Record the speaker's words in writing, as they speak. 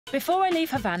Before I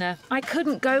leave Havana, I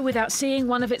couldn't go without seeing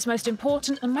one of its most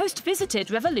important and most visited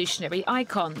revolutionary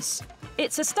icons.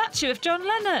 It's a statue of John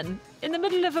Lennon in the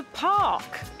middle of a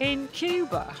park in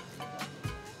Cuba.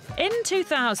 In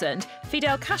 2000,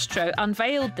 Fidel Castro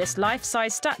unveiled this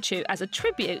life-size statue as a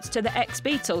tribute to the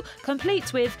ex-Beatle,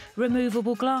 complete with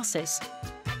removable glasses.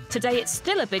 Today it's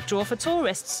still a big draw for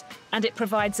tourists, and it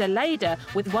provides Aleida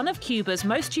with one of Cuba's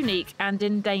most unique and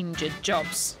endangered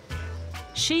jobs.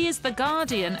 She is the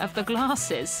guardian of the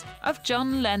glasses of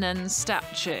John Lennon's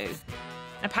statue.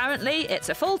 Apparently, it's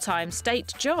a full-time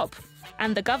state job,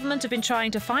 and the government have been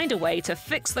trying to find a way to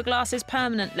fix the glasses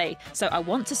permanently, so I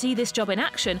want to see this job in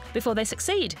action before they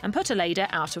succeed and put Aleida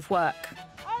out of work.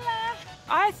 Hola.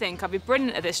 I think I'd be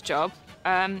brilliant at this job.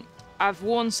 I've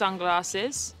worn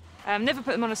sunglasses, never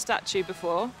put them on a statue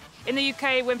before. In the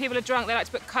UK, when people are drunk, they like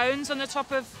to put cones on the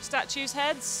top of statues'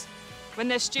 heads when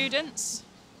they're students.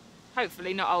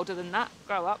 Hopefully not older than that,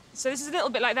 grow up. So this is a little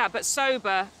bit like that, but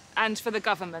sober and for the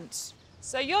government.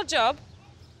 So your job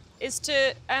is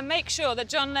to make sure that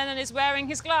John Lennon is wearing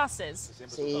his glasses?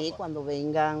 Sí, cuando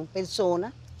vengan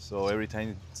personas. So every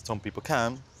time some people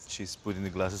come, she's putting the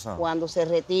glasses on. Cuando se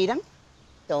retiran,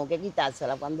 tengo que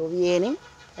quitársela. Cuando vienen,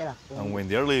 se las pongo. And when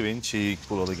they're leaving, she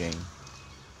pull out again.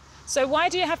 So why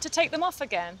do you have to take them off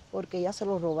again? Porque ya se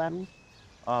los robaron.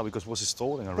 Ah, because it was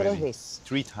stolen already. 3 veces.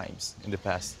 3 times in the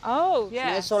past. Oh, No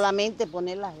yeah. es solamente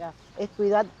poner las gafas, es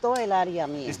cuidar todo el área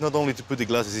mía. It's not only to put the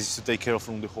glasses, it's to take care of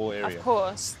the whole area. Of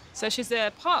course. So she's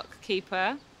a park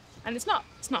keeper, and it's not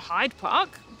Hyde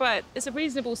Park, but it's a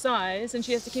reasonable size, and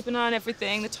she has to keep an eye on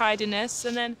everything, the tidiness,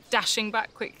 and then dashing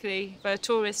back quickly for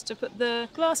tourists to put the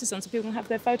glasses on so people can have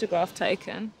their photograph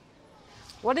taken.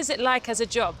 What is it like as a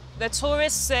job? The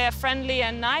tourists, they're friendly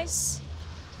and nice?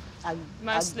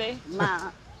 Mostly?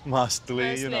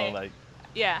 Mostly, you know, like...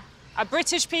 Yeah. Are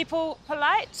British people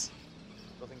polite?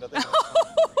 I think that they I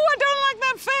don't like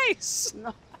that face.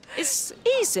 No. It's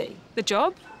easy, the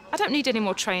job. I don't need any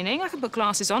more training. I can put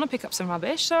glasses on and pick up some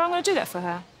rubbish, so I'm going to do that for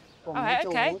her. All right,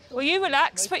 OK. Well, you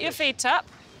relax, put your feet up.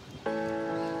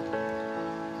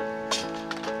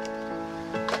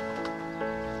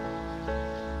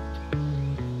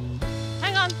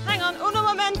 Hang on. Uno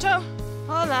momento.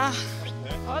 Hola.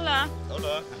 Hola.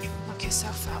 Hola. Knock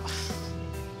yourself out.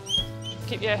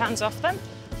 Keep your hands off them.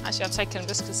 Actually, I've taken them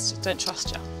just because I don't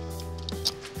trust you.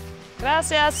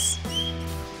 Gracias.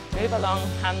 Move along,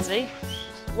 Hansy.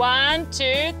 1,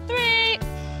 2, 3.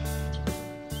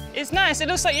 It's nice. It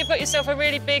looks like you've got yourself a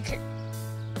really big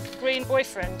green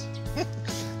boyfriend.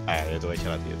 Yo te voy a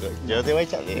echar a ti. Yo te voy a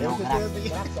echar a ti. No,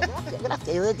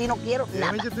 gracias. Yo de ti no quiero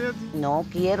nada. No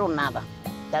quiero nada.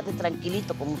 Date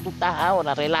tranquilito como tú estás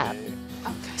ahora, relájate.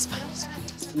 Okay, it's fine.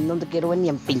 No te quiero ver ni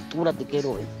en pintura, te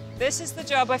quiero ver. This is the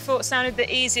job I thought sounded the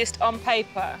easiest on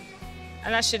paper,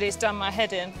 and actually it's done my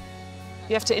head in.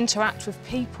 You have to interact with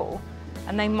people,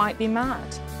 and they might be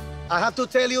mad. I have to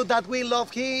tell you that we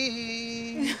love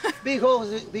him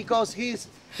because he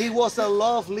was a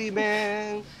lovely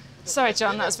man. Sorry,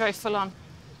 John, that was very full on.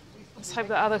 Let's hope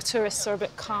that other tourists are a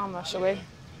bit calmer, shall we?